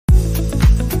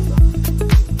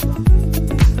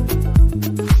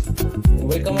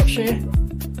Akshay.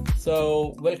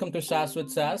 So, welcome to SAAS with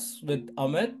SASS with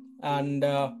Amit. And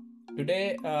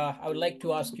today I would like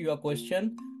to ask you a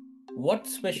question. What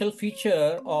special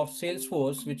feature of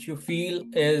Salesforce which you feel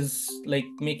is like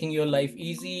making your life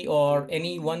easy, or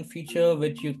any one feature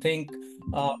which you think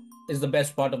is the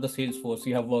best part of the Salesforce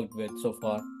you have worked with so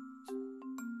far?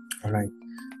 All right.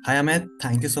 Hi, Amit.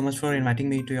 Thank you so much for inviting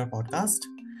me to your podcast.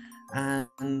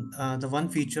 And the one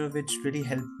feature which really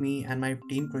helped me and my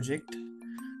team project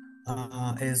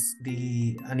is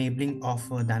the enabling of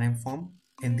dynamic form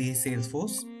in the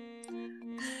Salesforce.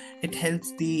 It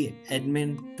helps the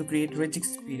admin to create rich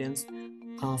experience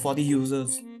for the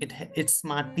users. It's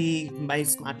smartly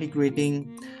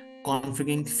creating,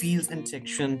 configuring fields and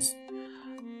sections.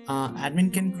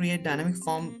 Admin can create dynamic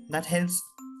form that helps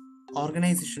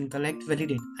organization collect,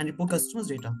 validate, and report customers'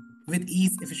 data with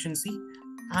ease, efficiency,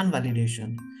 and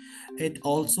validation. It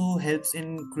also helps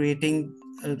in creating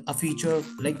a feature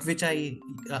like which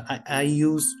I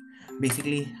use,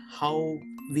 basically how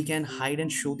we can hide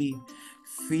and show the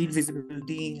field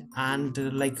visibility and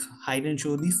like hide and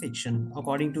show the section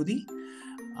according to the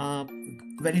uh,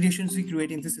 validations we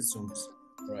create in the systems.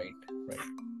 Right.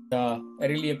 I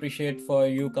really appreciate for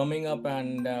you coming up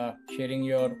and sharing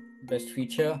your best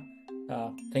feature.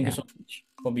 Thank you Yeah. so much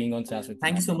for being on SAAS with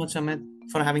Thank you SAAS. so much, Amit,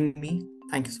 for having me.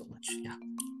 Thank you so much. Yeah.